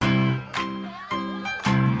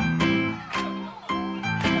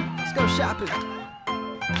shopping.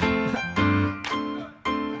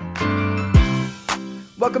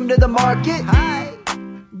 Welcome to the market. Hi.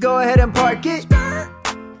 Go ahead and park it.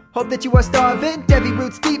 Hope that you are starving. Devi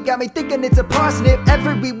roots deep got me thinking it's a parsnip.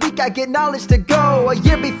 Every week I get knowledge to go. A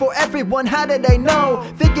year before everyone, how did they know?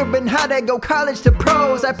 Figuring how to go college to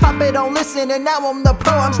pros. I pop it on listen and now I'm the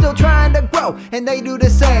pro. I'm still trying to grow and they do the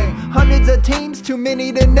same. Hundreds of teams, too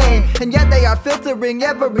many to name. And yet they are filtering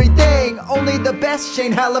everything. Only the best,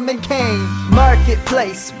 Shane Hallam Kane.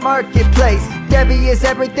 Marketplace, marketplace. Devi is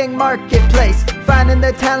everything marketplace. Finding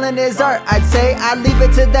the talent is art, I'd say. I leave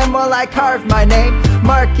it to them while I carve my name.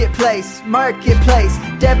 Marketplace, marketplace.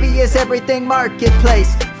 Devi is everything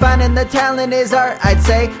marketplace. Finding the talent is art, I'd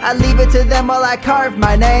say. I leave it to them while I carve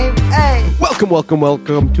my name. Hey.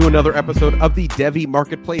 Welcome to another episode of the Devi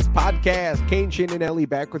Marketplace podcast. Kane, Shane, and Ellie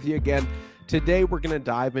back with you again. Today we're going to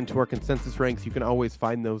dive into our consensus ranks. You can always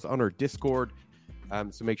find those on our Discord.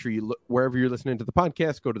 So make sure you look wherever you're listening to the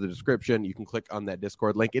podcast, go to the description. You can click on that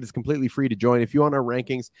Discord link. It is completely free to join. If you want our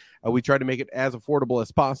rankings, we try to make it as affordable as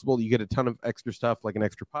possible. You get a ton of extra stuff like an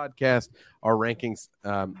extra podcast, our rankings,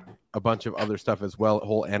 a bunch of other stuff as well, a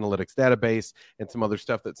whole analytics database, and some other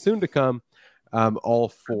stuff that's soon to come, all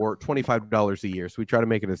for $25 a year. So we try to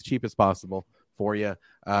make it as cheap as possible for you.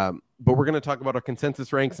 But we're going to talk about our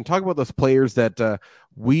consensus ranks and talk about those players that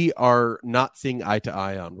we are not seeing eye to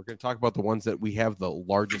eye on. We're going to talk about the ones that we have the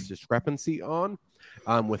largest discrepancy on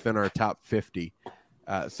within our top 50.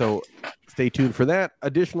 So stay tuned for that.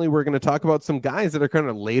 Additionally, we're going to talk about some guys that are kind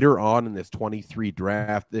of later on in this 23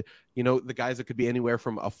 draft. The guys that could be anywhere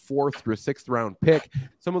from a 4th through a 6th round pick.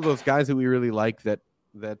 Some of those guys that we really like that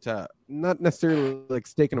not necessarily like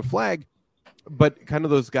staking a flag, but kind of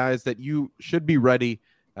those guys that you should be ready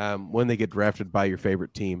when they get drafted by your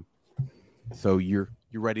favorite team. So you're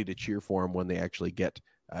ready to cheer for them when they actually get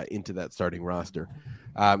into that starting roster.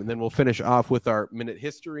 And then we'll finish off with our minute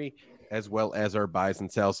history as well as our buys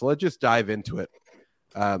and sells. So let's just dive into it.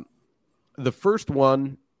 The first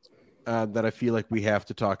one that I feel like we have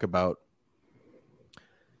to talk about,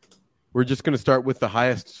 we're just going to start with the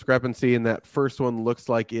highest discrepancy. And that first one looks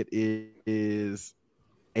like it is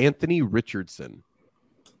Anthony Richardson.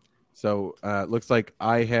 So it looks like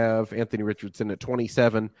I have Anthony Richardson at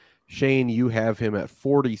 27. Shane, you have him at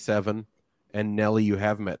 47. And Nelly, you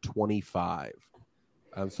have him at 25.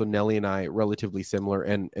 So Nelly and I relatively similar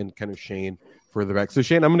and kind of Shane further back. So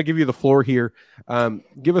Shane, I'm going to give you the floor here.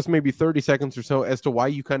 Give us maybe 30 seconds or so as to why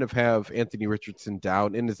you kind of have Anthony Richardson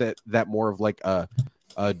down. And is that more of like a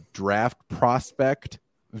draft prospect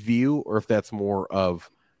view, or if that's more of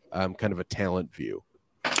kind of a talent view?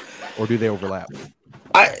 Or do they overlap?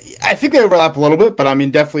 I think they overlap a little bit, but I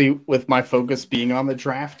mean, definitely with my focus being on the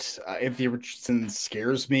draft, Anthony Richardson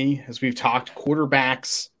scares me. As we've talked,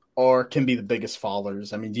 quarterbacks can be the biggest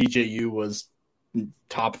fallers. I mean, DJU was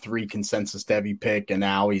top 3 consensus Devi pick, and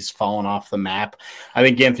now he's fallen off the map. I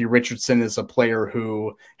think Anthony Richardson is a player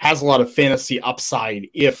who has a lot of fantasy upside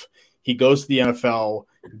if he goes to the NFL,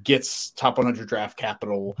 gets top 100 draft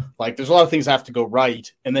capital. Like, there's a lot of things that have to go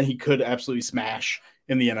right, and then he could absolutely smash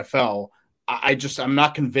in the NFL. I'm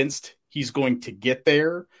not convinced he's going to get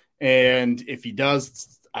there. And if he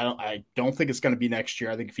does, I don't think it's going to be next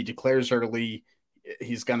year. I think if he declares early,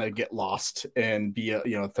 he's going to get lost and be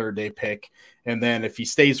a third-day pick. And then if he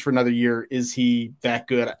stays for another year, is he that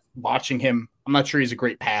good? Watching him, I'm not sure he's a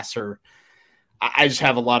great passer. I just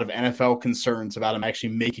have a lot of NFL concerns about him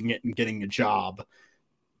actually making it and getting a job.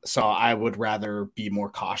 So I would rather be more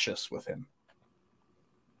cautious with him.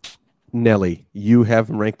 Nelly, you have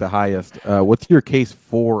him ranked the highest. What's your case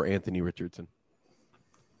for Anthony Richardson?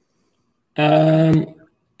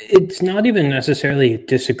 It's not even necessarily a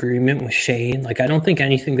disagreement with Shane. Like, I don't think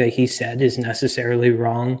anything that he said is necessarily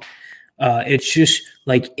wrong. It's just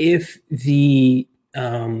like if the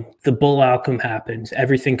bull outcome happens,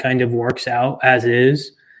 everything kind of works out as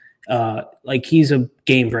is. Like, he's a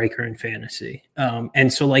game breaker in fantasy.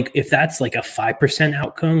 And so, like, if that's like a 5%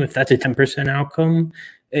 outcome, if that's a 10% outcome,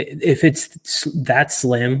 if it's that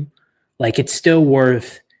slim, like, it's still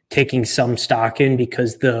worth taking some stock in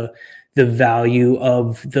because the value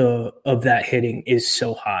of that hitting is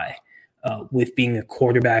so high with being a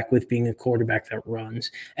quarterback that runs.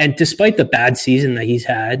 And despite the bad season that he's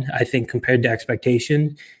had, I think compared to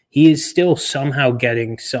expectation, he is still somehow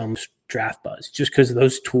getting some draft buzz just because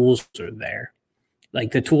those tools are there.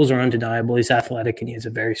 Like, the tools are undeniable. He's athletic and he has a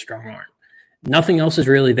very strong arm. Nothing else is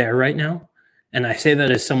really there right now. And I say that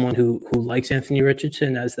as someone who likes Anthony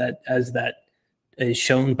Richardson, as that is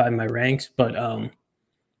shown by my ranks. But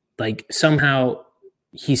like, somehow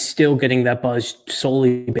he's still getting that buzz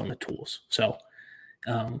solely on the tools. So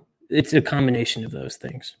it's a combination of those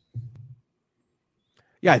things.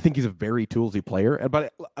 Yeah, I think he's a very toolsy player.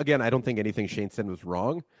 But again, I don't think anything Shane said was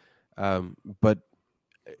wrong. But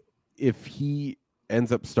if he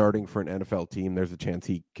ends up starting for an NFL team, there's a chance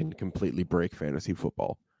he can completely break fantasy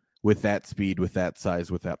football with that speed, with that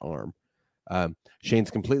size, with that arm.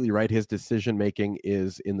 Shane's completely right. His decision-making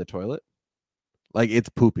is in the toilet. Like, it's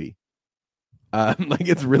poopy. Like,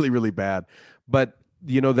 it's really, really bad. But,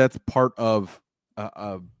 that's part of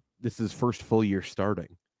this is first full year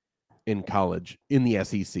starting in college in the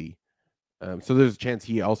SEC. So there's a chance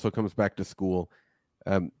he also comes back to school.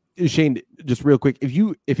 Shane, just real quick,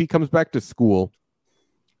 if he comes back to school,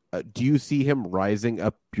 do you see him rising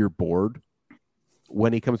up your board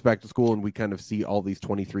when he comes back to school and we kind of see all these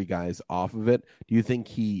 23 guys off of it? Do you think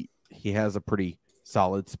he has a pretty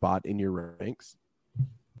solid spot in your ranks?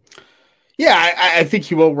 Yeah, I think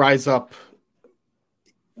he will rise up.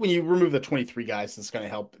 When you remove the 23 guys, it's going to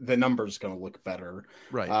help. The number's going to look better.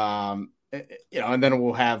 Right. And then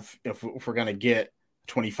we'll have, if we're going to get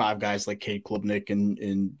 25 guys like Cade Klubnik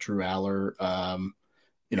and Drew Aller,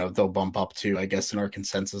 they'll bump up to, I guess, in our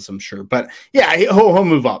consensus, I'm sure. But yeah, he'll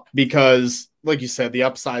move up because, like you said, the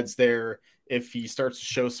upside's there. If he starts to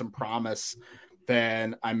show some promise,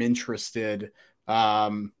 then I'm interested.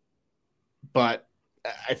 But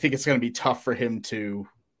I think it's going to be tough for him to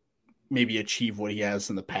maybe achieve what he has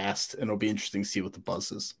in the past, and it'll be interesting to see what the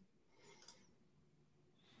buzz is.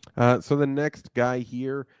 So the next guy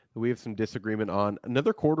here that we have some disagreement on,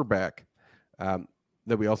 another quarterback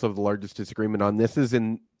that we also have the largest disagreement on. This is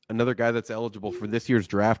in another guy that's eligible for this year's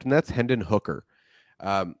draft, and that's Hendon Hooker.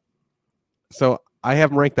 So I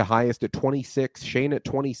have him ranked the highest at 26, Shane at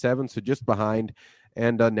 27, so just behind,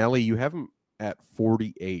 and Nelly, you have him at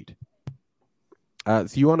 48. So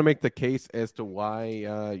you want to make the case as to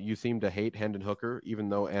why you seem to hate Hendon Hooker, even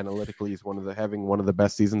though analytically he's having one of the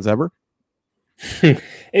best seasons ever?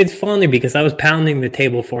 It's funny because I was pounding the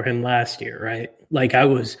table for him last year, right? Like I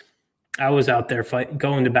was out there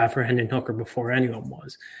going to bat for Hendon Hooker before anyone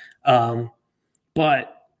was.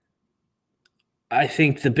 But I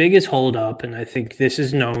think the biggest holdup, and I think this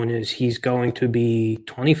is known, is he's going to be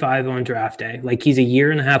 25 on draft day. Like he's a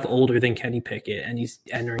year and a half older than Kenny Pickett, and he's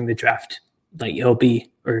entering the draft. Like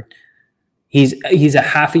he's a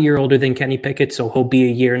half a year older than Kenny Pickett, so he'll be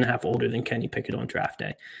a year and a half older than Kenny Pickett on draft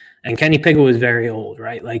day. And Kenny Pickett was very old,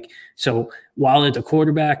 right? Like, so while it's a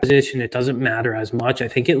quarterback position, it doesn't matter as much. I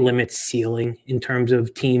think it limits ceiling in terms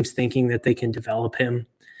of teams thinking that they can develop him.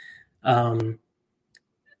 And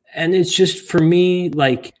it's just, for me,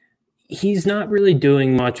 like, he's not really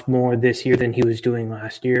doing much more this year than he was doing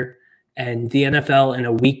last year. And the NFL in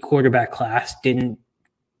a weak quarterback class didn't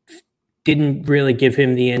really give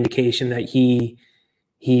him the indication that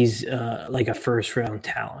he's like a first round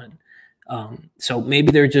talent. So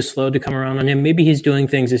maybe they're just slow to come around on him. Maybe he's doing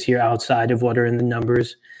things this year outside of what are in the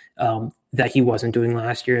numbers that he wasn't doing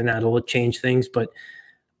last year, and that'll change things. But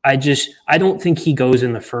I don't think he goes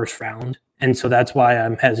in the first round. And so that's why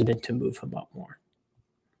I'm hesitant to move him up more.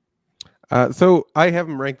 So I have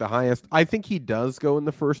him ranked the highest. I think he does go in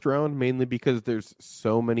the first round, mainly because there's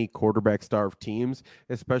so many quarterback-starved teams,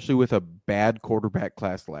 especially with a bad quarterback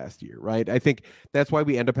class last year, right? I think that's why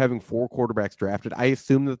we end up having 4 quarterbacks drafted. I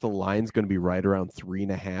assume that the line's going to be right around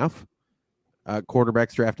 3.5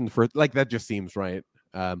 quarterbacks drafted in the first. Like, that just seems right.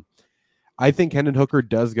 I think Hendon Hooker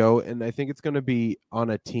does go, and I think it's going to be on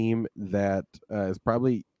a team that is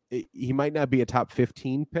probably – he might not be a top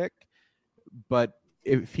 15 pick, but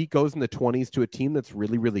if he goes in the 20s to a team that's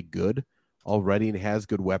really, really good already and has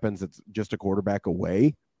good weapons, it's just a quarterback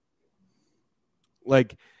away.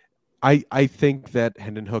 Like, I think that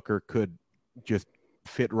Hendon Hooker could just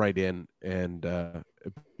fit right in and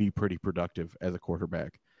be pretty productive as a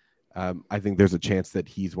quarterback. I think there's a chance that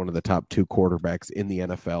he's one of the top 2 quarterbacks in the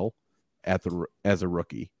NFL as a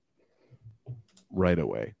rookie right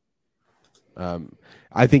away.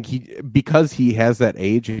 I think because he has that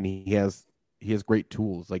age and he has great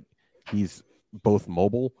tools. Like, he's both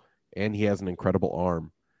mobile and he has an incredible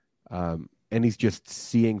arm. And he's just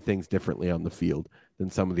seeing things differently on the field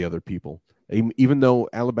than some of the other people. Even though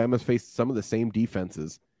Alabama's faced some of the same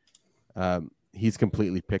defenses, he's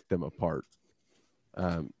completely picked them apart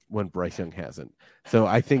when Bryce Young hasn't. So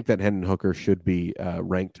I think that Hendon Hooker should be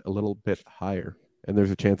ranked a little bit higher. And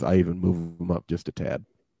there's a chance I even move him up just a tad.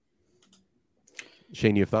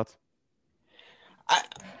 Shane, you have thoughts?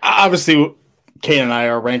 Obviously, Kane and I,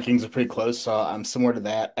 our rankings are pretty close, so I'm similar to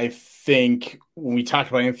that. I think when we talked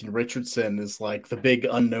about Anthony Richardson is like the big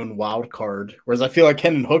unknown wild card, whereas I feel like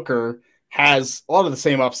Hendon Hooker has a lot of the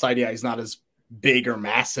same upside. Yeah, he's not as big or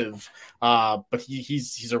massive, but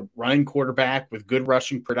he's a running quarterback with good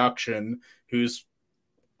rushing production who's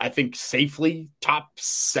I think safely top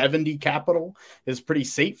 70 capital is pretty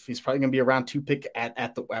safe. He's probably going to be around 2 pick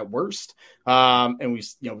at worst. And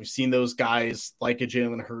we've seen those guys like a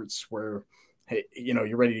Jalen Hurts where, hey,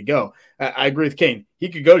 you're ready to go. I agree with Kane. He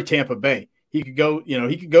could go to Tampa Bay. He could go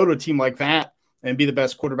to a team like that and be the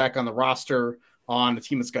best quarterback on the roster on a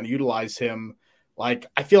team that's going to utilize him. Like,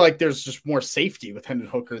 I feel like there's just more safety with Hendon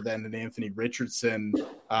Hooker than an Anthony Richardson.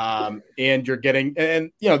 And you're getting,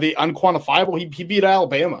 the unquantifiable, he beat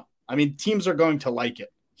Alabama. I mean, teams are going to like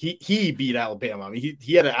it. He beat Alabama. I mean,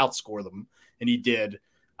 he had to outscore them, and he did.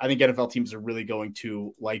 I think NFL teams are really going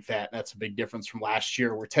to like that. That's a big difference from last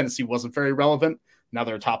year where Tennessee wasn't very relevant. Now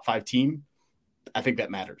they're a top 5 team. I think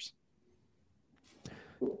that matters.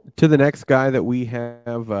 To the next guy that we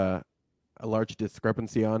have a large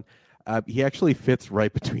discrepancy on, he actually fits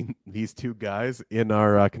right between these two guys in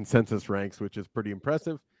our consensus ranks, which is pretty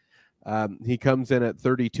impressive. He comes in at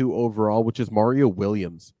 32 overall, which is Mario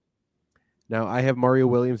Williams. Now, I have Mario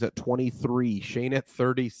Williams at 23, Shane at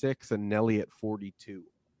 36, and Nelly at 42.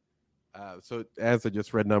 So as I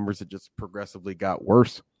just read numbers, it just progressively got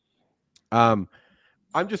worse.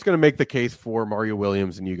 I'm just going to make the case for Mario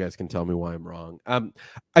Williams, and you guys can tell me why I'm wrong.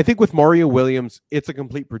 I think with Mario Williams, it's a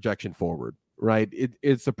complete projection forward, right?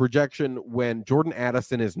 It's a projection when Jordan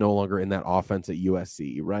Addison is no longer in that offense at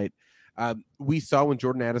USC, right? We saw when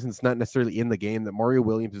Jordan Addison's not necessarily in the game that Mario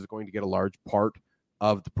Williams is going to get a large part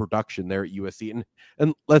of the production there at USC.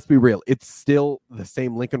 And let's be real, it's still the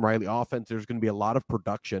same Lincoln Riley offense. There's going to be a lot of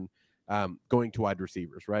production going to wide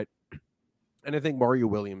receivers, right? And I think Mario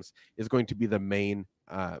Williams is going to be the main,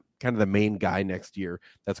 kind of the main guy next year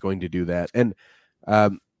that's going to do that. And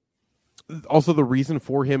also the reason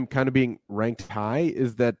for him kind of being ranked high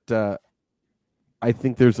is that I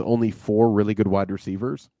think there's only 4 really good wide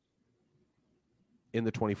receivers in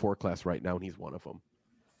the 24 class right now, and he's one of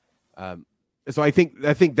them. So I think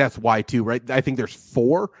that's why too, right? I think there's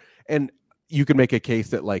 4, and you can make a case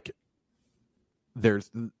that like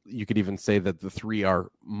you could even say that the 3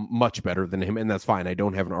 are much better than him, and that's fine. I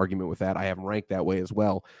don't have an argument with that. I have him ranked that way as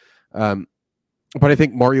well. But I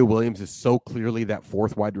think Mario Williams is so clearly that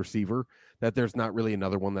 4th wide receiver that there's not really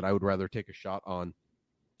another one that I would rather take a shot on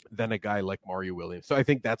than a guy like Mario Williams. So I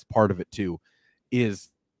think that's part of it too, is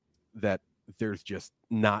that there's just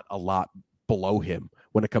not a lot below him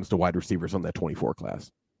when it comes to wide receivers on that 24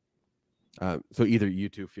 class. So either you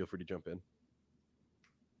two feel free to jump in.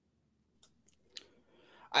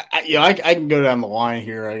 I can go down the line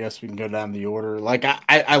here. I guess we can go down the order. Like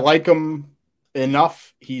I like him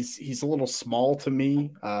enough. He's a little small to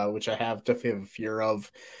me, which I definitely have a fear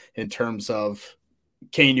of in terms of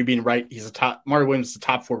Kane. You're being right. Mario Williams is the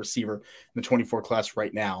top 4 receiver in the 24 class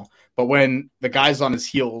right now. But when the guys on his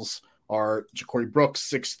heels are Ja'Cory Brooks,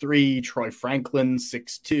 6'3", Troy Franklin,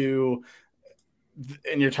 6'2",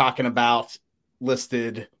 and you're talking about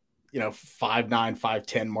listed, 5'9",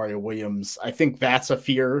 5'10", Mario Williams. I think that's a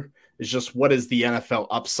fear, is just what is the NFL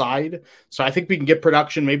upside. So I think we can get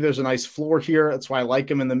production. Maybe there's a nice floor here. That's why I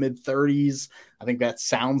like him in the mid-30s. I think that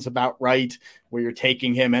sounds about right, where you're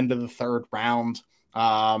taking him into the 3rd round.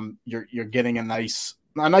 You're getting a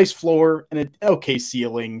nice floor and an okay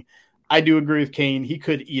ceiling. I do agree with Kane. He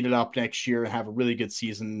could eat it up next year and have a really good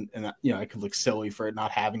season. And, I could look silly for it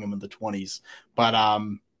not having him in the 20s. But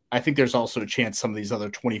I think there's also a chance some of these other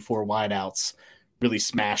 24 wideouts really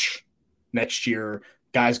smash next year.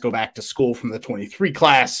 Guys go back to school from the 23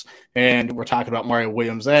 class, and we're talking about Mario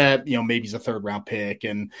Williams. Maybe he's a 3rd round pick,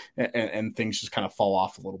 and things just kind of fall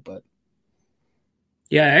off a little bit.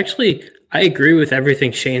 Yeah, actually, I agree with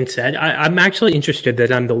everything Shane said. I'm actually interested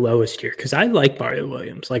that I'm the lowest here because I like Mario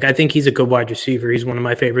Williams. Like, I think he's a good wide receiver. He's one of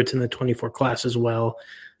my favorites in the 24 class as well.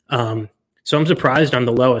 So I'm surprised I'm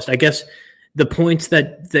the lowest. I guess the points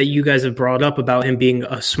that you guys have brought up about him being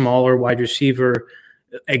a smaller wide receiver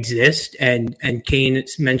exist, and Kane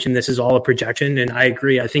mentioned this is all a projection, and I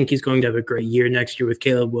agree. I think he's going to have a great year next year with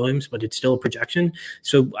Caleb Williams, but it's still a projection.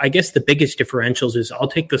 So I guess the biggest differentials is I'll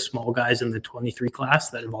take the small guys in the 23 class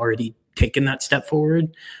that have already taken that step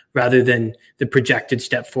forward rather than the projected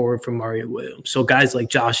step forward from Mario Williams. So guys like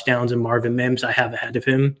Josh Downs and Marvin Mims I have ahead of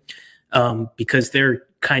him because they're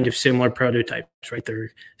kind of similar prototypes, right?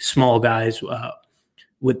 They're small guys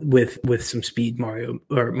with some speed.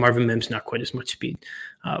 Marvin Mims, not quite as much speed,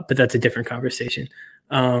 but that's a different conversation.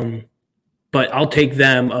 But I'll take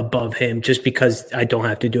them above him just because I don't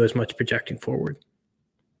have to do as much projecting forward.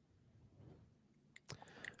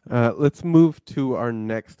 Let's move to our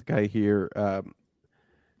next guy here.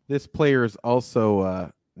 This player is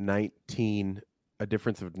also 19, a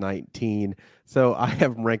difference of 19. So I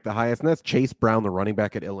have him ranked the highest, and that's Chase Brown, the running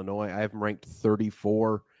back at Illinois. I have him ranked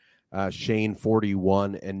 34. Shane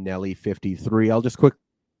 41, and Nelly 53. I'll just quickly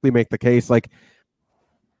make the case, like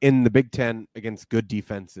in the Big Ten against good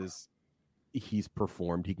defenses, he's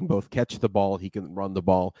performed. He can both catch the ball, he can run the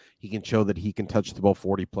ball, he can show that he can touch the ball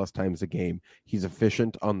 40 plus times a game. He's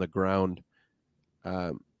efficient on the ground.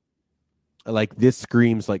 Like this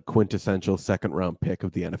screams like quintessential second round pick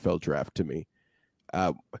of the NFL draft to me.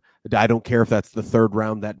 I don't care if that's the third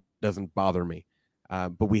round, that doesn't bother me.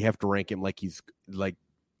 But we have to rank him like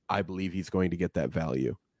I believe he's going to get that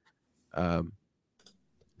value.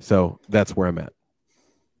 So that's where I'm at.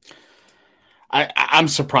 I'm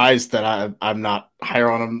surprised that I'm not higher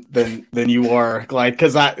on him than you are. Like,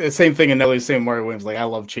 because the same thing in Nelly, same Mario Williams. Like, I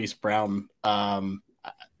love Chase Brown.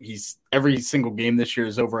 He's every single game this year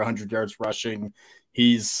is over 100 yards rushing.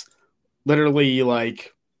 He's literally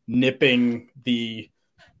like nipping the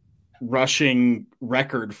rushing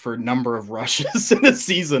record for number of rushes in a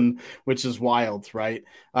season, which is wild, right?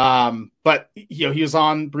 But he was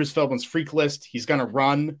on Bruce Feldman's freak list. He's going to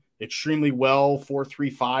run extremely well,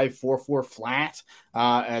 4.35, 4.4 flat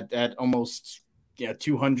at almost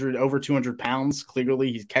 200, over 200 pounds.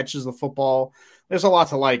 Clearly, he catches the football. There's a lot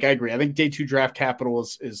to like. I agree. I think day 2 draft capital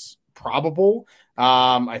is probable.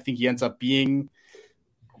 I think he ends up being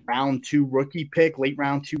round 2 rookie pick, late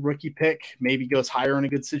round 2 rookie pick, maybe goes higher in a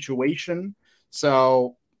good situation.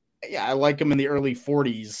 So yeah, I like him in the early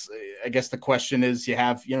 40s. I guess the question is you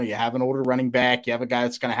have an older running back, you have a guy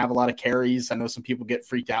that's going to have a lot of carries. I know some people get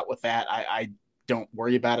freaked out with that. I don't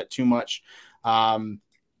worry about it too much.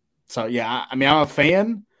 So yeah, I mean, I'm a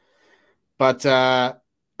fan, but I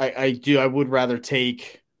would rather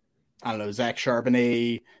take, I don't know, Zach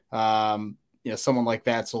Charbonnet, someone like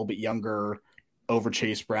that's a little bit younger over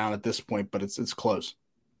Chase Brown at this point, but it's close.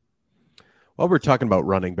 While we're talking about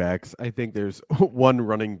running backs, I think there's one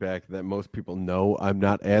running back that most people know I'm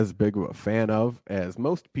not as big of a fan of as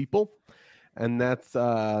most people, and that's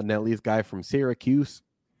Nelly's guy from Syracuse,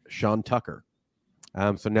 Sean Tucker.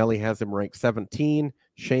 So Nelly has him ranked 17,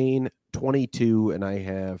 Shane 22, and I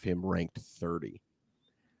have him ranked 30.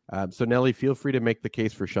 So Nelly, feel free to make the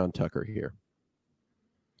case for Sean Tucker here.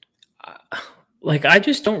 I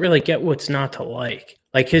just don't really get what's not to like.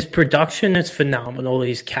 Like, his production is phenomenal.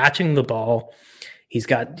 He's catching the ball. He's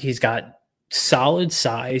got solid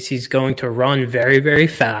size. He's going to run very, very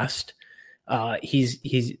fast.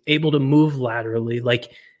 He's able to move laterally.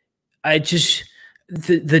 Like,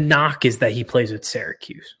 the knock is that he plays at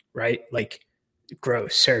Syracuse, right? Like,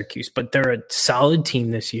 gross, Syracuse, but they're a solid team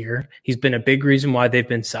this year. He's been a big reason why they've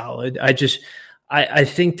been solid. I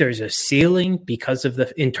think there's a ceiling because of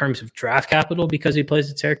in terms of draft capital because he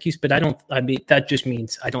plays at Syracuse, but that just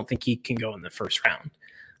means I don't think he can go in the first round.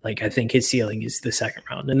 Like, I think his ceiling is the second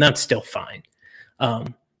round, and that's still fine.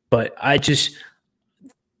 But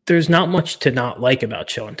there's not much to not like about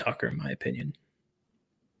Sean Tucker, in my opinion.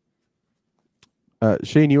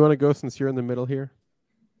 Shane, you want to go since you're in the middle here?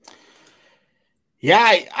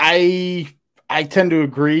 Yeah, I tend to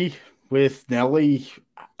agree with Nelly.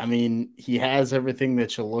 I mean, he has everything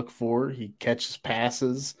that you look for. He catches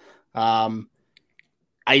passes.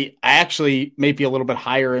 I actually may be a little bit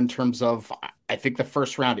higher in terms of I think the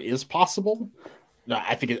first round is possible.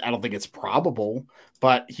 I don't think it's probable,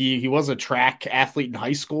 but he was a track athlete in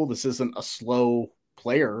high school. This isn't a slow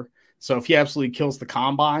player. So if he absolutely kills the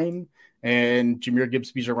combine and Jahmyr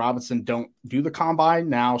Gibbs, Bijan Robinson don't do the combine,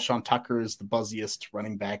 now Sean Tucker is the buzziest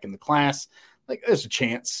running back in the class. Like, there's a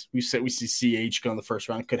chance we see CH go in the first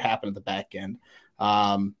round. It could happen at the back end.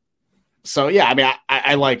 So yeah, I mean,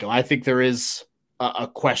 I like him. I think there is a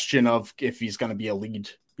question of if he's going to be a lead,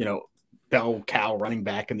 bell cow running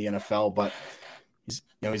back in the NFL, but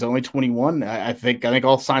he's only 21. I think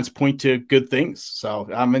all signs point to good things. So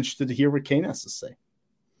I'm interested to hear what Kane has to say.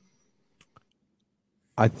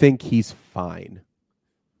 I think he's fine.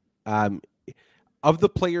 Of the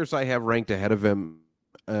players I have ranked ahead of him,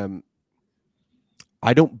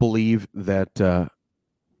 I don't believe that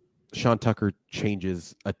Sean Tucker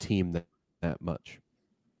changes a team that much.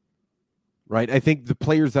 Right? I think the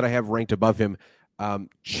players that I have ranked above him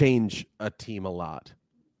change a team a lot.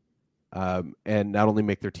 And not only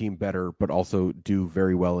make their team better, but also do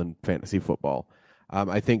very well in fantasy football.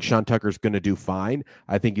 I think Sean Tucker's going to do fine.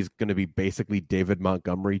 I think he's going to be basically David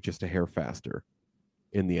Montgomery, just a hair faster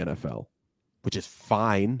in the NFL, which is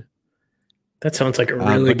fine. That sounds like a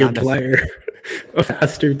really good player. A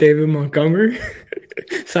faster David Montgomery.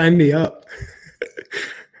 Sign me up.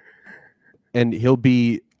 And he'll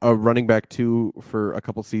be a running back too for a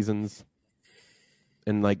couple seasons.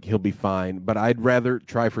 And he'll be fine. But I'd rather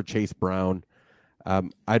try for Chase Brown.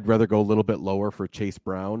 I'd rather go a little bit lower for Chase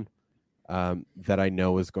Brown. That I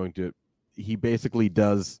know is going to, he basically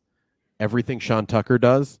does everything Sean Tucker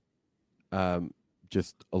does,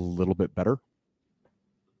 just a little bit better.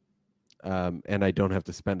 And I don't have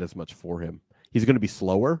to spend as much for him. He's going to be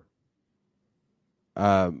slower,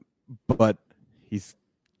 but he's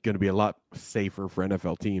going to be a lot safer for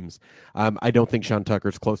NFL teams. I don't think Sean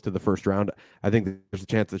Tucker's close to the first round. I think there's a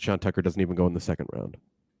chance that Sean Tucker doesn't even go in the second round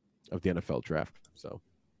of the NFL draft. So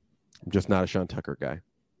I'm just not a Sean Tucker guy.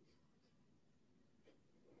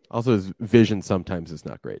 Also, his vision sometimes is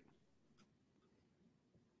not great.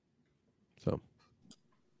 So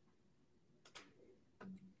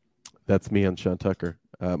that's me on Sean Tucker.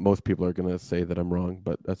 Most people are going to say that I'm wrong,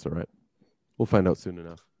 but that's all right. We'll find out soon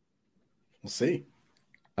enough. We'll see.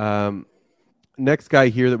 Next guy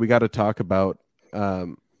here that we got to talk about.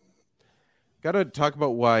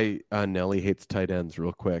 Why Nelly hates tight ends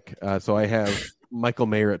real quick. So I have Michael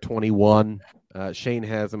Mayer at 21. Shane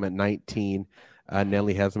has him at 19.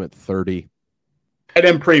 Nelly has him at 30. And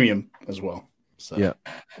then premium as well. So. Yeah.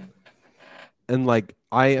 And like,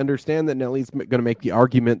 I understand that Nelly's going to make the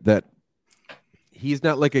argument that he's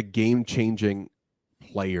not like a game-changing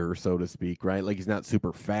player, so to speak, right? Like, he's not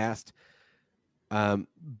super fast.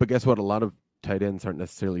 But guess what? A lot of tight ends aren't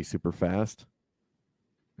necessarily super fast,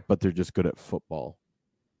 but they're just good at football.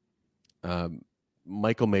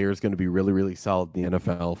 Michael Mayer is going to be really, really solid in the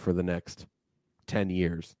NFL for the next 10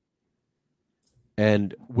 years.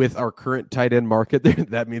 And with our current tight end market,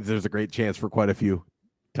 that means there's a great chance for quite a few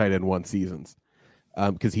tight end 1 seasons,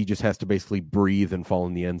 because he just has to basically breathe and fall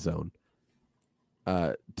in the end zone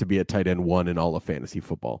to be a tight end 1 in all of fantasy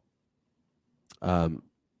football.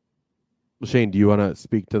 Shane, do you want to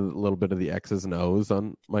speak to a little bit of the X's and O's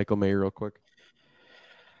on Michael Mayer real quick?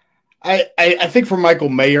 I think for Michael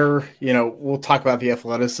Mayer, we'll talk about the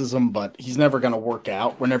athleticism, but he's never going to work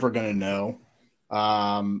out. We're never going to know.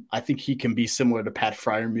 I think he can be similar to Pat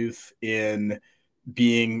Freiermuth in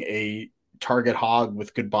being a target hog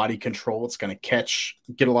with good body control. It's going to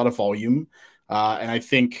get a lot of volume. And I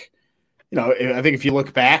think, if you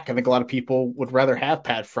look back, I think a lot of people would rather have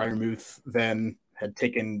Pat Freiermuth than had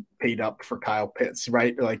paid up for Kyle Pitts,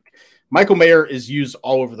 right? Like, Michael Mayer is used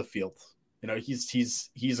all over the field.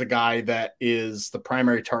 He's a guy that is the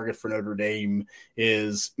primary target for Notre Dame,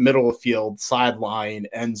 is middle of field, sideline,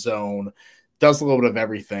 end zone, does a little bit of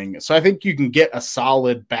everything. So I think you can get a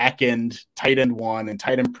solid back end tight end 1 and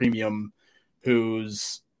tight end premium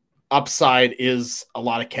whose upside is a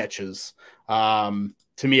lot of catches.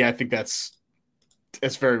 To me, I think that's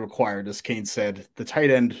very required. As Kane said, the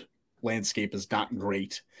tight end landscape is not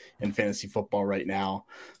great in fantasy football right now.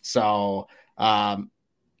 So I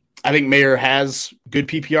think Mayer has good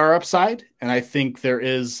PPR upside, and I think there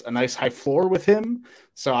is a nice high floor with him.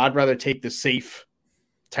 So I'd rather take the safe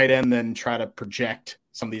tight end than try to project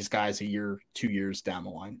some of these guys a year, 2 years down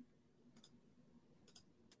the line.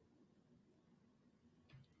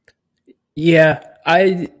 Yeah,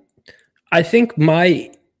 I think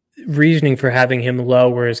my reasoning for having him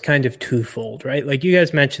lower is kind of twofold, right? Like, you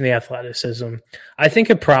guys mentioned the athleticism. I think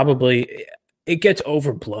it gets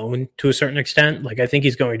overblown to a certain extent. Like, I think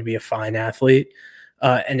he's going to be a fine athlete,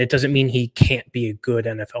 and it doesn't mean he can't be a good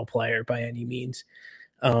NFL player by any means.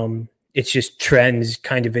 It's just trends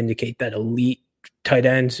kind of indicate that elite tight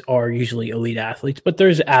ends are usually elite athletes, but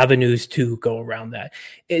there's avenues to go around that.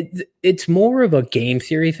 It's more of a game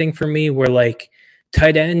theory thing for me, where like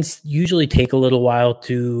tight ends usually take a little while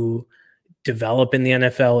to develop in the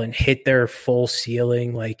NFL and hit their full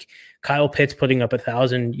ceiling. Like, Kyle Pitts putting up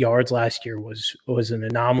 1,000 yards last year was an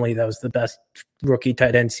anomaly. That was the best rookie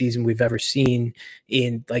tight end season we've ever seen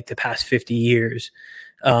in like the past 50 years.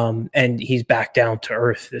 And he's back down to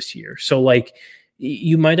earth this year. So like,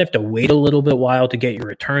 you might have to wait a little bit while to get your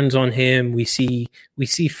returns on him. We see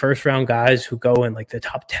first round guys who go in like the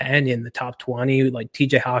top 10, in the top 20, like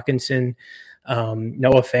TJ Hawkinson,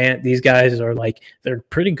 Noah Fant. These guys are like, they're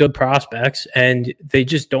pretty good prospects, and they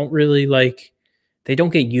just don't really they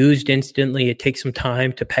don't get used instantly. It takes some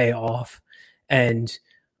time to pay off. And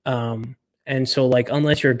so like,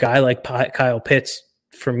 unless you're a guy like Kyle Pitts,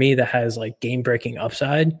 for me, that has like game breaking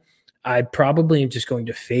upside, I probably am just going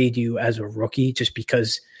to fade you as a rookie, just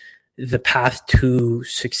because the path to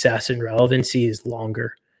success and relevancy is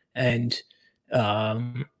longer and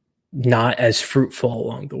not as fruitful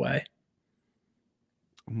along the way.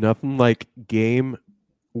 Nothing like game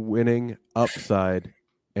winning upside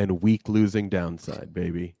and week losing downside,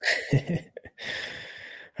 baby.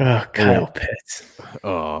 Kyle Pitts.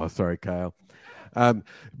 Oh, sorry, Kyle.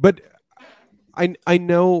 But I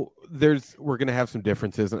know we're going to have some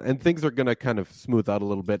differences, and things are going to kind of smooth out a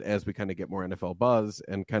little bit as we kind of get more NFL buzz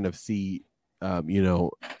and kind of see, we'll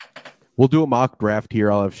do a mock draft here.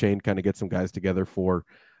 I'll have Shane kind of get some guys together for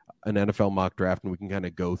an NFL mock draft, and we can kind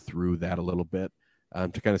of go through that a little bit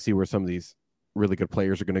to kind of see where some of these really good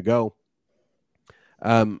players are going to go.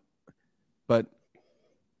 But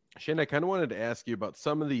Shane, I kind of wanted to ask you about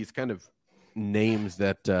some of these kind of names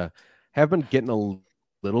that have been getting a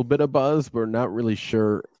little bit of buzz, but we're not really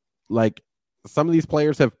sure. Like, some of these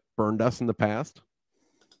players have burned us in the past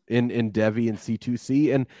in Devy and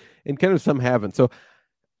C2C, and kind of some haven't. So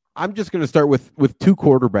I'm just going to start with two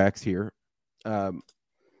quarterbacks here.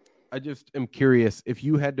 I just am curious if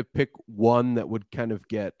you had to pick one that would kind of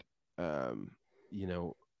get, better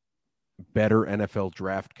NFL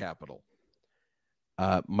draft capital.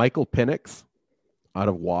 Michael Penix out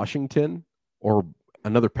of Washington, or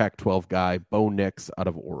another Pac-12 guy, Bo Nix out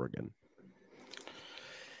of Oregon.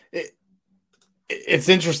 It's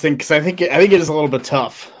interesting because I think it is a little bit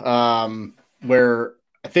tough. Where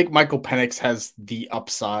I think Michael Penix has the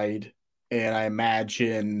upside, and I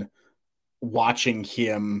imagine watching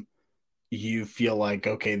him, you feel like,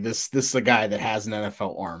 okay, this is a guy that has an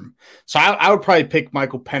NFL arm. So I would probably pick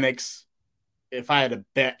Michael Penix if I had to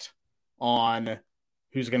bet on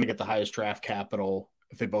who's going to get the highest draft capital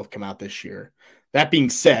if they both come out this year. That being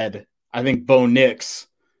said, I think Bo Nix,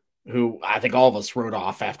 who I think all of us wrote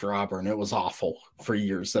off after Auburn, it was awful for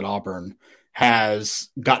years at Auburn, has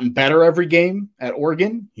gotten better every game at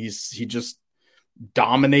Oregon. He just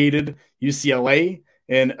dominated UCLA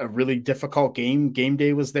in a really difficult game. Game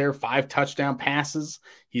day was there, 5 touchdown passes.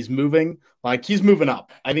 He's moving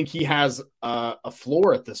up. I think he has a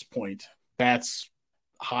floor at this point that's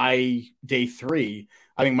high day 3.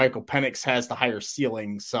 I think Michael Penix has the higher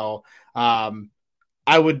ceiling. So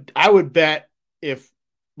I would bet if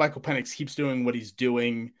Michael Penix keeps doing what he's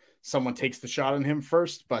doing, someone takes the shot on him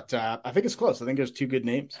first. But I think it's close. I think there's 2 good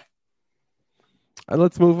names.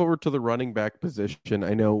 Let's move over to the running back position.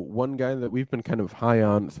 I know one guy that we've been kind of high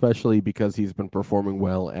on, especially because he's been performing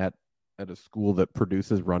well at a school that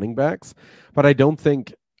produces running backs. But I don't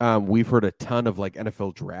think we've heard a ton of like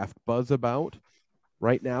NFL draft buzz about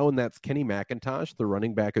right now, and that's Kenny McIntosh, the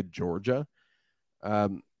running back of Georgia.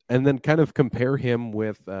 And then kind of compare him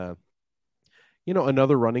with,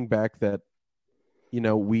 another running back that,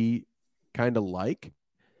 we kind of like,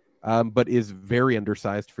 but is very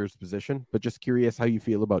undersized for his position. But just curious how you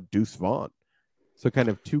feel about Deuce Vaughn. So kind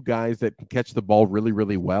of 2 guys that can catch the ball really,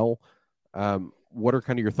 really well. What are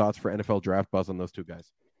kind of your thoughts for NFL draft buzz on those 2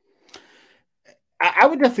 guys? I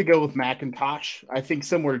would definitely go with McIntosh. I think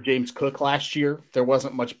similar to James Cook last year, there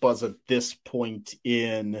wasn't much buzz at this point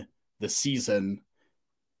in the season.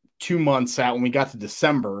 2 months out, when we got to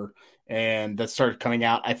December and that started coming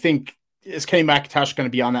out, I think, is Kenny McIntosh going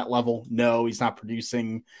to be on that level? No, he's not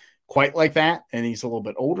producing quite like that, and he's a little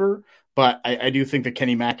bit older. But I do think that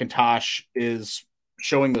Kenny McIntosh is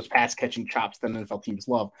showing those pass-catching chops that NFL teams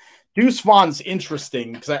love. Deuce Vaughn's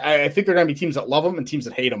interesting because I think there are going to be teams that love him and teams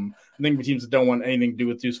that him. I think the teams that don't want anything to do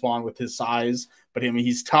with Deuce Vaughn with his size. But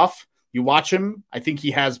he's tough. You watch him, I think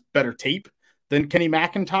he has better tape than Kenny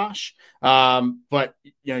McIntosh. But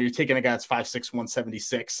you're taking a guy that's 5'6",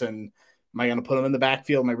 176, and am I going to put him in the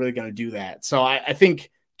backfield? Am I really going to do that? So I think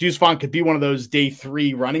Deuce Vaughn could be one of those day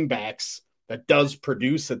 3 running backs that does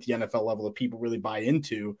produce at the NFL level that people really buy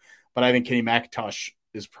into. But I think Kenny McIntosh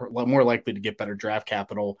is more likely to get better draft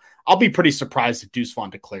capital. I'll be pretty surprised if Deuce Vaughn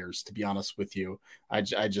declares, to be honest with you. I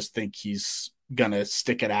just think he's going to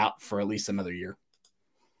stick it out for at least another year.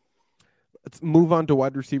 Let's move on to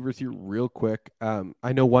wide receivers here real quick.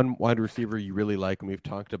 I know one wide receiver you really like, and we've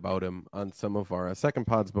talked about him on some of our second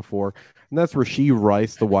pods before, and that's Rashee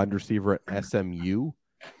Rice, the wide receiver at SMU.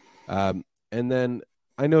 And then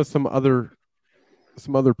I know some other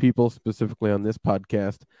people specifically on this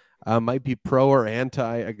podcast might be pro or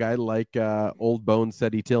anti a guy like Old Bone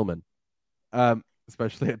Ceddy Tillman,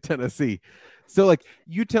 especially at Tennessee. So,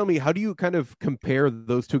 you tell me, how do you kind of compare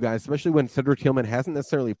those 2 guys, especially when Cedric Tillman hasn't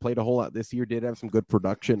necessarily played a whole lot this year, did have some good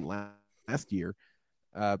production last year,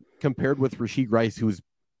 compared with Rashee Rice, who's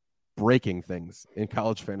breaking things in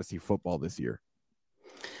college fantasy football this year?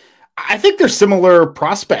 I think they're similar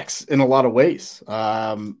prospects in a lot of ways.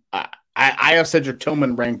 I have Cedric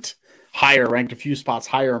Tillman ranked a few spots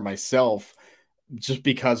higher myself, just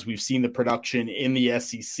because we've seen the production in the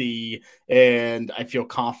SEC, and I feel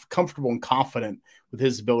comfortable and confident with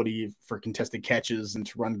his ability for contested catches and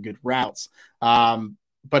to run good routes.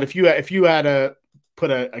 But if you had to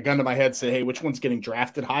put a gun to my head and say, hey, which one's getting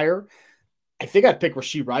drafted higher? I think I'd pick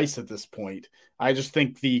Rashee Rice at this point. I just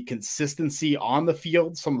think the consistency on the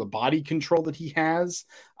field, some of the body control that he has,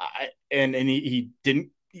 and he didn't,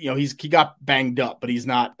 he got banged up, but he's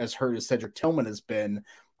not as hurt as Cedric Tillman has been.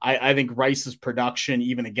 I think Rice's production,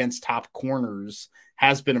 even against top corners,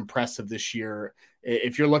 has been impressive this year.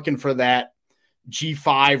 If you're looking for that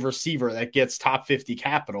G5 receiver that gets top 50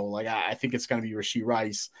 capital, like I think it's going to be Rashee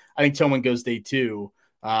Rice. I think Tillman goes day 2.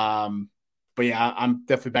 But yeah, I'm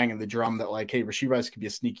definitely banging the drum that like, hey, Rashee Rice could be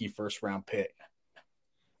a sneaky first round pick.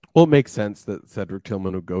 Well, it makes sense that Cedric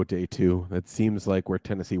Tillman would go day 2. That seems like where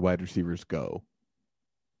Tennessee wide receivers go.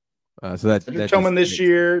 So that's Tillman this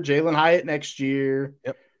year, Jalen Hyatt next year.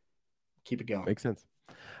 Yep. Keep it going. Makes sense.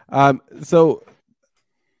 So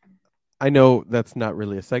I know that's not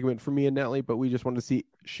really a segment for me and Nelly, but we just want to see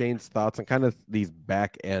Shane's thoughts on kind of these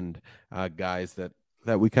back end guys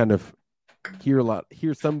that we kind of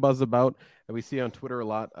hear some buzz about, and we see on Twitter a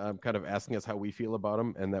lot, kind of asking us how we feel about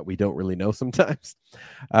them, and that we don't really know sometimes.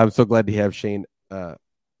 I'm so glad to have Shane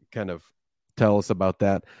kind of tell us about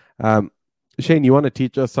that. Shane, you want to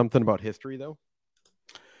teach us something about history, though?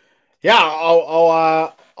 Yeah,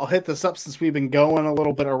 I'll hit this up since we've been going a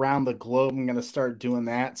little bit around the globe. I'm going to start doing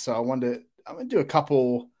that. So I'm going to do a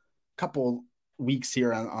couple weeks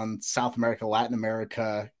here on South America, Latin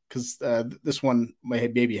America, because this one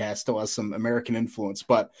maybe still has some American influence.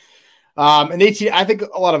 But I think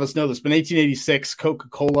a lot of us know this, but in 1886,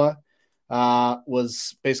 Coca-Cola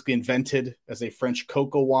was basically invented as a French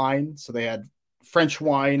cocoa wine. So they had French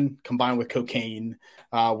wine combined with cocaine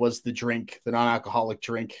was the drink, the non-alcoholic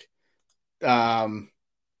drink. It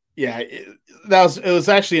was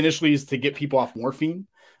actually initially used to get people off morphine,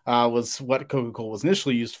 was what Coca-Cola was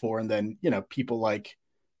initially used for. And then, people like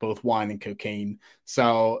both wine and cocaine.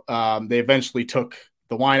 So they eventually took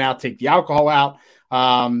the wine out, take the alcohol out.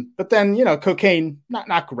 But then, cocaine,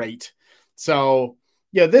 not great. So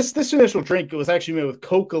this initial drink, it was actually made with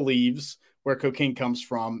coca leaves, where cocaine comes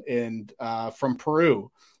from, and from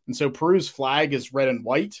Peru. And so Peru's flag is red and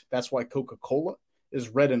white. That's why Coca-Cola is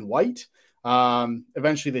red and white.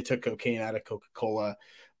 Eventually they took cocaine out of Coca-Cola,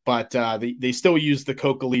 but they still use the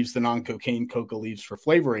coca leaves, the non-cocaine coca leaves, for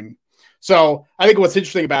flavoring. So I think what's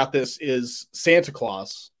interesting about this is Santa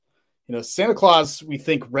Claus. Santa Claus, we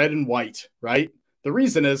think red and white, right? The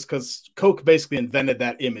reason is because Coke basically invented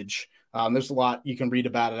that image. There's a lot you can read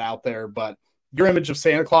about it out there, but your image of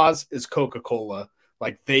Santa Claus is Coca-Cola.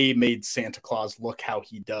 Like, they made Santa Claus look how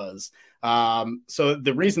he does. So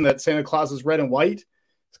the reason that Santa Claus is red and white is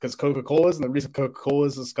because Coca-Cola is, and the reason Coca-Cola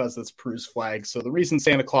is because it's Peru's flag. So the reason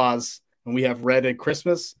Santa Claus, and we have red at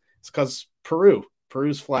Christmas, is because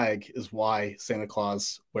Peru's flag is why Santa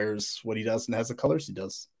Claus wears what he does and has the colors he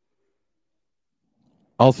does.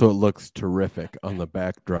 Also, it looks terrific on the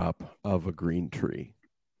backdrop of a green tree.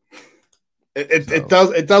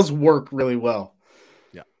 It does work really well.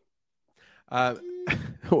 Yeah.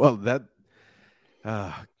 Well, that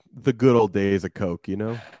the good old days of Coke,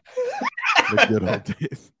 the good old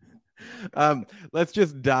days. Let's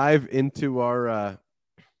just dive into our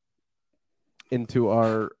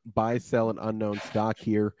buy, sell, and unknown stock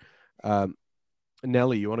here.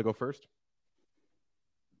 Nelly, you want to go first?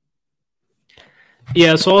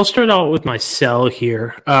 Yeah, so I'll start out with my sell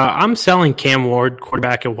here. I'm selling Cam Ward,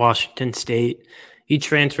 quarterback at Washington State. He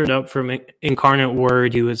transferred up from Incarnate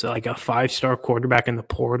Word. He was like a 5-star quarterback in the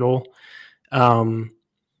portal. And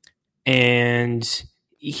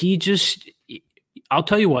he just, I'll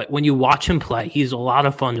tell you what, when you watch him play, he's a lot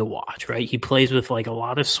of fun to watch, right? He plays with like a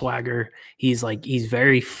lot of swagger. He's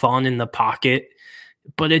very fun in the pocket,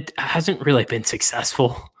 but it hasn't really been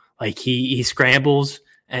successful. Like he scrambles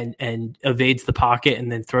and evades the pocket and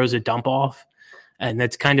then throws a dump off. And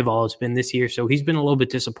that's kind of all it's been this year. So he's been a little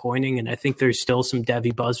bit disappointing, and I think there's still some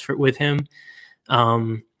Devy buzz with him.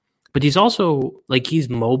 But he's also, he's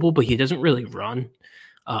mobile, but he doesn't really run.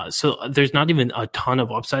 So there's not even a ton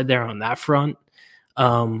of upside there on that front.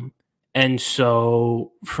 And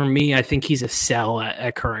so for me, I think he's a sell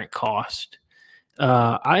at current cost.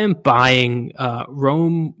 I am buying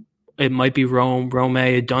Rome. It might be Rome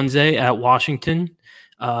Odunze at Washington.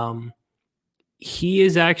 He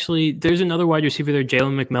is actually, there's another wide receiver there,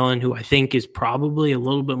 Jalen McMillan, who I think is probably a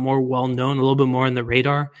little bit more well-known, a little bit more on the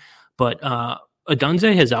radar. But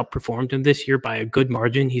Odunze has outperformed him this year by a good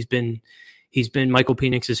margin. He's been Michael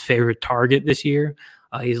Penix's favorite target this year.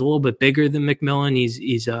 He's a little bit bigger than McMillan.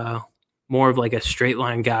 He's more of like a straight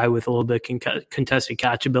line guy with a little bit contested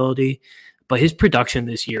catch ability. But his production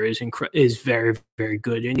this year is very, very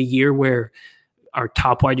good. In a year where our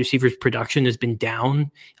top wide receivers production has been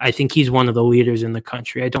down, I think he's one of the leaders in the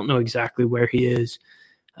country. I don't know exactly where he is.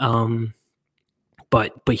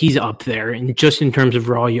 But he's up there, and just in terms of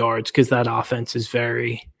raw yards, because that offense is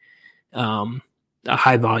very a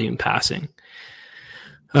high volume passing.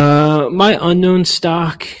 My unknown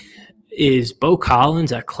stock is Bo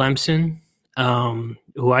Collins at Clemson.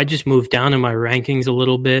 who I just moved down in my rankings a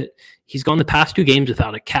little bit. He's gone the past 2 games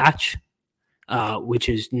without a catch, which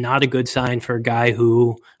is not a good sign for a guy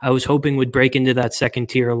who I was hoping would break into that second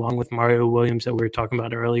tier along with Mario Williams that we were talking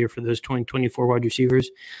about earlier for those 2024 wide receivers.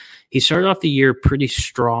 He started off the year pretty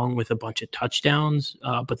strong with a bunch of touchdowns,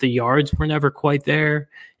 but the yards were never quite there.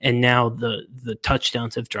 And now the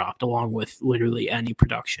touchdowns have dropped along with literally any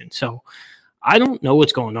production. So I don't know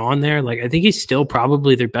what's going on there. Like, I think he's still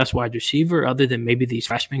probably their best wide receiver other than maybe these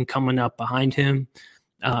freshmen coming up behind him.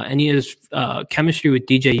 And he has chemistry with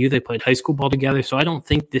DJU. They played high school ball together. So I don't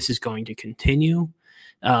think this is going to continue.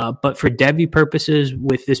 But for Devy purposes,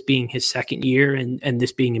 with this being his second year and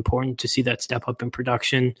this being important to see that step up in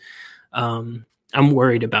production, I'm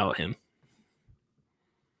worried about him.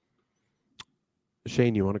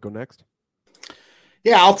 Shane, you want to go next?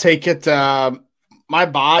 Yeah, I'll take it. My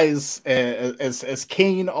buys, as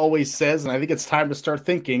Kane always says, and I think it's time to start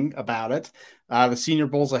thinking about it. The Senior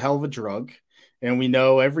Bowl is a hell of a drug, and we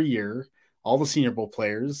know every year all the Senior Bowl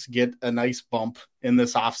players get a nice bump in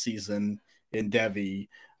this offseason in Devy.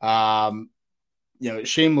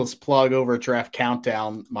 Shameless plug over at Draft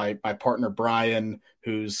Countdown. My partner Brian,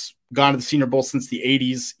 who's gone to the Senior Bowl since the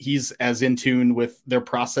 80s, he's as in tune with their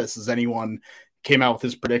process as anyone. Came out with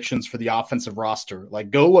his predictions for the offensive roster. Like,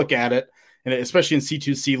 go look at it, and especially in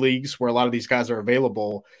C2C leagues where a lot of these guys are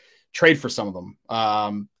available, trade for some of them.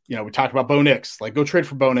 We talked about Bo Nix. Like, go trade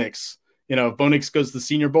for Bo Nix. If Bo Nix goes to the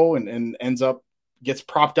Senior Bowl and ends up gets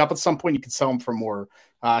propped up at some point, you can sell him for more.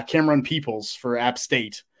 Cameron Peoples for App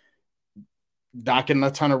State, not getting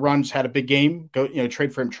a ton of runs, had a big game. Go,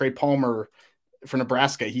 trade for him. Trey Palmer for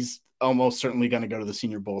Nebraska. He's almost certainly going to go to the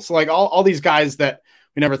Senior Bowl. So, like, all these guys that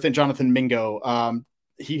we never think. Jonathan Mingo.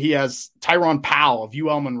 He has Tyrone Powell of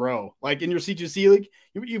UL Monroe. Like, in your C2C league,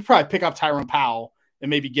 you probably pick up Tyrone Powell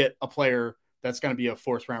and maybe get a player that's going to be a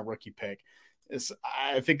 4th-round rookie pick.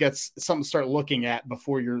 I think that's something to start looking at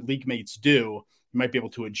before your league mates do. You might be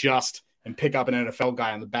able to adjust and pick up an NFL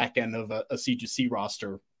guy on the back end of a C2C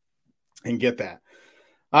roster and get that.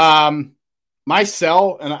 My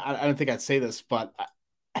sell, and I don't think I'd say this, but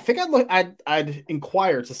I think I'd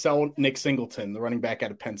inquire to sell Nick Singleton, the running back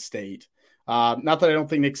out of Penn State. Not that I don't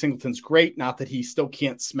think Nick Singleton's great, not that he still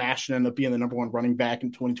can't smash and end up being the number 1 running back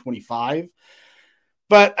in 2025.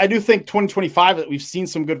 But I do think 2025 that we've seen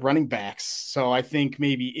some good running backs. So I think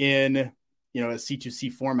maybe in a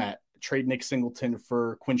C2C format, trade Nick Singleton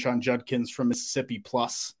for Quinshon Judkins from Mississippi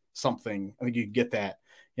plus something. I think you could get that.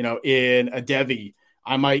 In a Devy,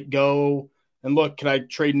 I might go and look, could I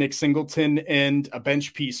trade Nick Singleton and a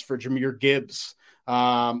bench piece for Jahmyr Gibbs?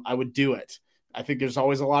 I would do it. I think there's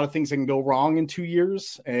always a lot of things that can go wrong in 2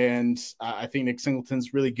 years, and I think Nick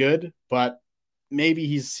Singleton's really good, but maybe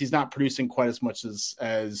he's not producing quite as much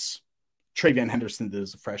as Travion Henderson did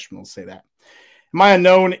as a freshman. We'll say that. My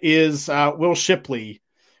unknown is Will Shipley,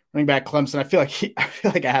 running back Clemson. I feel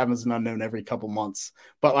like I have him as an unknown every couple months,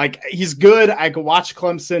 but like, he's good. I could watch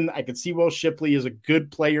Clemson. I could see Will Shipley is a good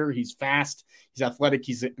player. He's fast. He's athletic.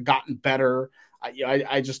 He's gotten better.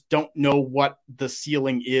 I just don't know what the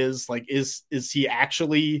ceiling is. Like, is he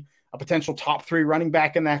actually a potential top 3 running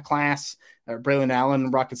back in that class? Braylon Allen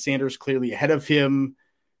and Rocket Sanders clearly ahead of him.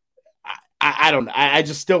 I don't know. I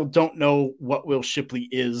just still don't know what Will Shipley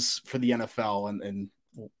is for the NFL, and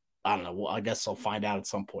I don't know. Well, I guess I'll find out at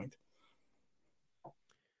some point.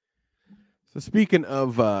 So speaking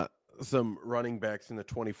of some running backs in the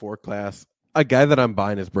 24 class, a guy that I'm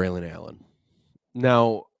buying is Braylon Allen.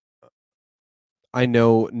 Now, I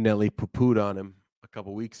know Nelly poo-pooed on him a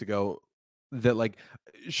couple weeks ago that, like,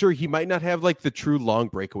 sure, he might not have like the true long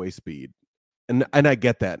breakaway speed. And I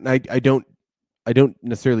get that. And I don't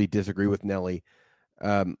necessarily disagree with Nelly.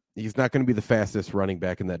 He's not going to be the fastest running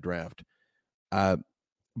back in that draft.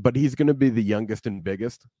 But he's going to be the youngest and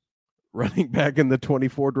biggest running back in the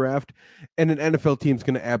 24 draft. And an NFL team's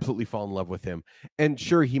going to absolutely fall in love with him. And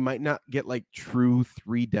sure, he might not get like true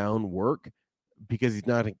 3-down work because he's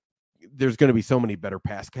not, there's going to be so many better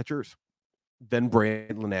pass catchers than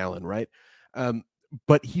Braylon Allen, right?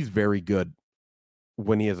 But he's very good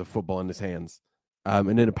when he has a football in his hands.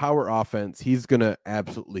 And in a power offense, he's going to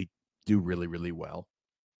absolutely do really, really well.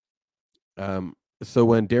 So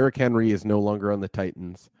when Derrick Henry is no longer on the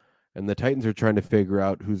Titans, and the Titans are trying to figure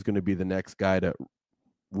out who's going to be the next guy to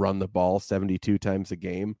run the ball 72 times a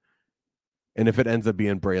game, and if it ends up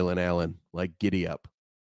being Braylon Allen, like, giddy up.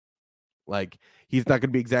 Like, he's not going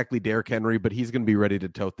to be exactly Derrick Henry, but he's going to be ready to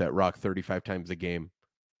tote that rock 35 times a game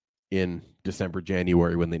in December,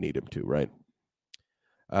 January when they need him to, right?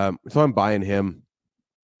 So I'm buying him.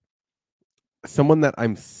 Someone that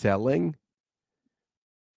I'm selling,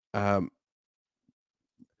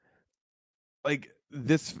 like,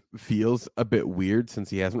 this feels a bit weird since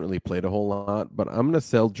he hasn't really played a whole lot, but I'm going to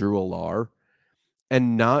sell Drew Allar,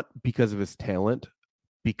 and not because of his talent,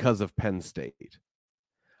 because of Penn State.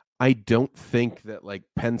 I don't think that like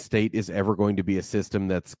Penn State is ever going to be a system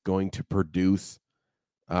that's going to produce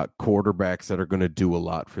quarterbacks that are going to do a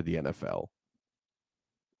lot for the NFL.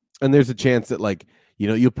 And there's a chance that like,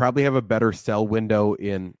 you'll probably have a better sell window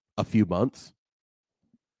in a few months,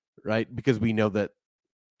 right? Because we know that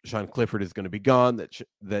Sean Clifford is going to be gone,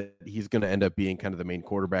 that he's going to end up being kind of the main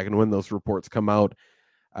quarterback. And when those reports come out,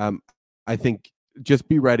 I think just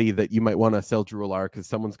be ready that you might want to sell Drew Allar because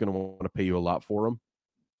someone's going to want to pay you a lot for him.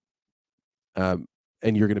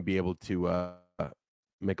 And you're going to be able to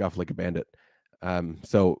make off like a bandit.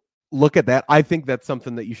 So look at that. I think that's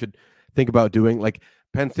something that you should think about doing. Like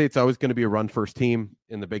Penn State's always going to be a run first team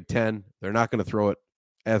in the Big Ten. They're not going to throw it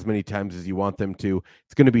as many times as you want them to.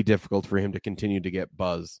 It's going to be difficult for him to continue to get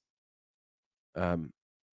buzz. That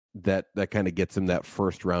kind of gets him that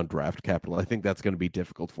first round draft capital. I think that's going to be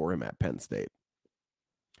difficult for him at Penn State.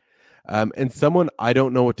 And someone I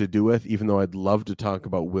don't know what to do with, even though I'd love to talk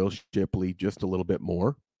about Will Shipley just a little bit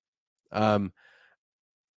more. I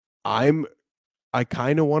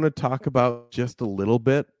kind of want to talk about just a little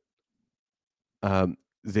bit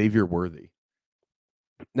Xavier Worthy.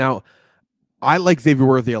 Now, I like Xavier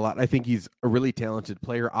Worthy a lot. I think he's a really talented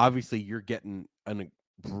player. Obviously, you're getting a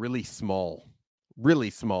really small,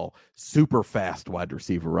 super fast wide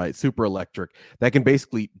receiver, right? Super electric that can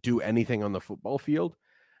basically do anything on the football field.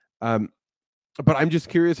 But I'm just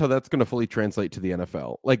curious how that's going to fully translate to the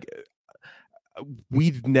NFL. Like,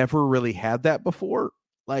 we've never really had that before.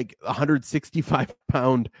 Like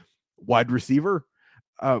 165-pound wide receiver.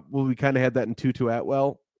 Well, we kind of had that in Tutu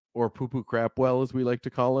Atwell, or Poo-Poo Crapwell, as we like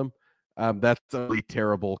to call him. That's a really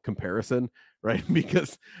terrible comparison, right?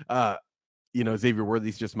 Because, Xavier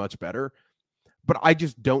Worthy's just much better. But I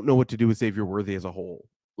just don't know what to do with Xavier Worthy as a whole.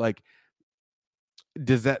 Like,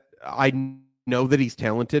 I know that he's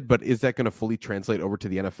talented, but is that going to fully translate over to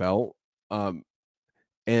the NFL?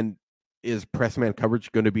 And is press man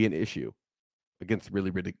coverage going to be an issue against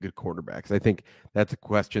really, really good quarterbacks? I think that's a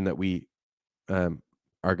question that we are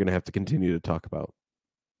going to have to continue to talk about.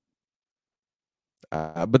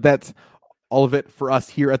 But that's all of it for us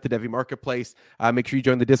here at the Devy Marketplace. Make sure you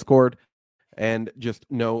join the Discord, and just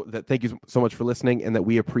know that thank you so much for listening, and that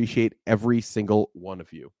we appreciate every single one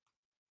of you.